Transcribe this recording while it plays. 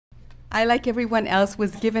I, like everyone else,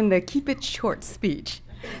 was given the keep it short speech.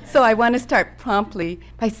 So I want to start promptly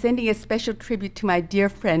by sending a special tribute to my dear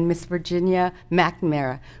friend, Miss Virginia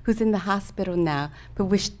McNamara, who's in the hospital now, but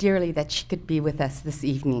wished dearly that she could be with us this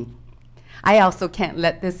evening. I also can't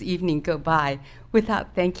let this evening go by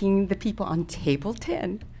without thanking the people on table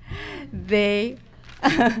 10. They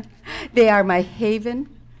are my haven,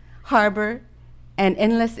 harbor, and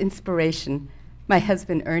endless inspiration. My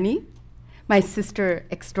husband, Ernie, my sister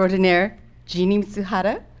extraordinaire, Jeannie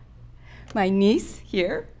Mitsuhara, my niece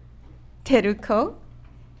here, Teruko,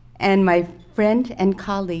 and my friend and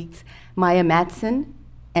colleagues, Maya Matson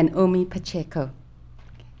and Omi Pacheco.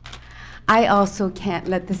 I also can't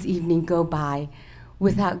let this evening go by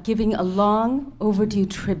without giving a long overdue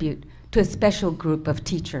tribute to a special group of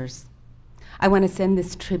teachers. I want to send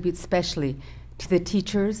this tribute specially to the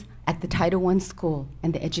teachers at the Title I school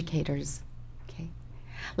and the educators. Okay?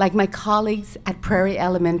 Like my colleagues at Prairie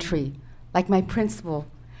Elementary, like my principal,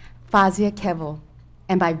 Fazia Kevel,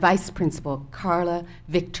 and my vice principal, Carla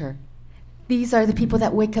Victor. These are the people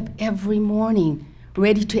that wake up every morning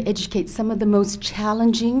ready to educate some of the most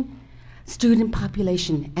challenging student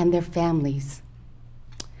population and their families.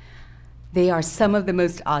 They are some of the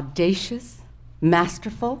most audacious,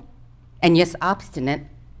 masterful, and yes, obstinate,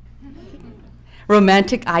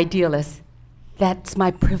 romantic idealists. That's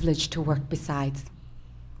my privilege to work besides.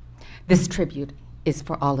 This tribute is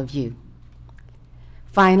for all of you.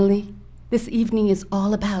 Finally, this evening is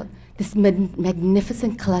all about this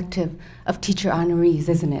magnificent collective of teacher honorees,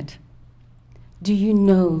 isn't it? Do you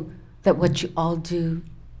know that what you all do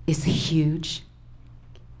is huge?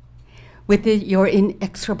 With your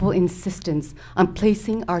inexorable insistence on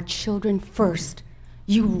placing our children first,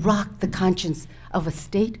 you rock the conscience of a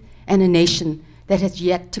state and a nation that has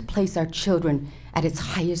yet to place our children at its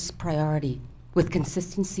highest priority with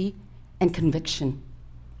consistency and conviction.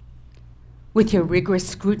 With your rigorous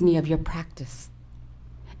scrutiny of your practice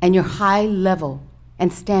and your high level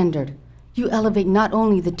and standard, you elevate not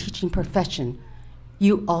only the teaching profession,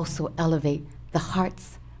 you also elevate the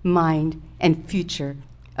hearts, mind, and future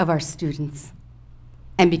of our students.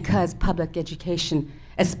 And because public education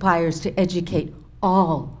aspires to educate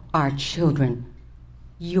all our children,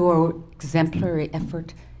 your exemplary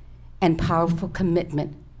effort and powerful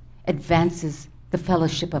commitment advances the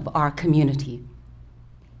fellowship of our community.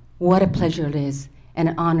 What a pleasure it is and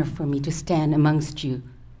an honor for me to stand amongst you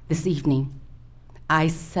this evening. I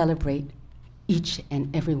celebrate each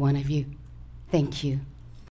and every one of you. Thank you.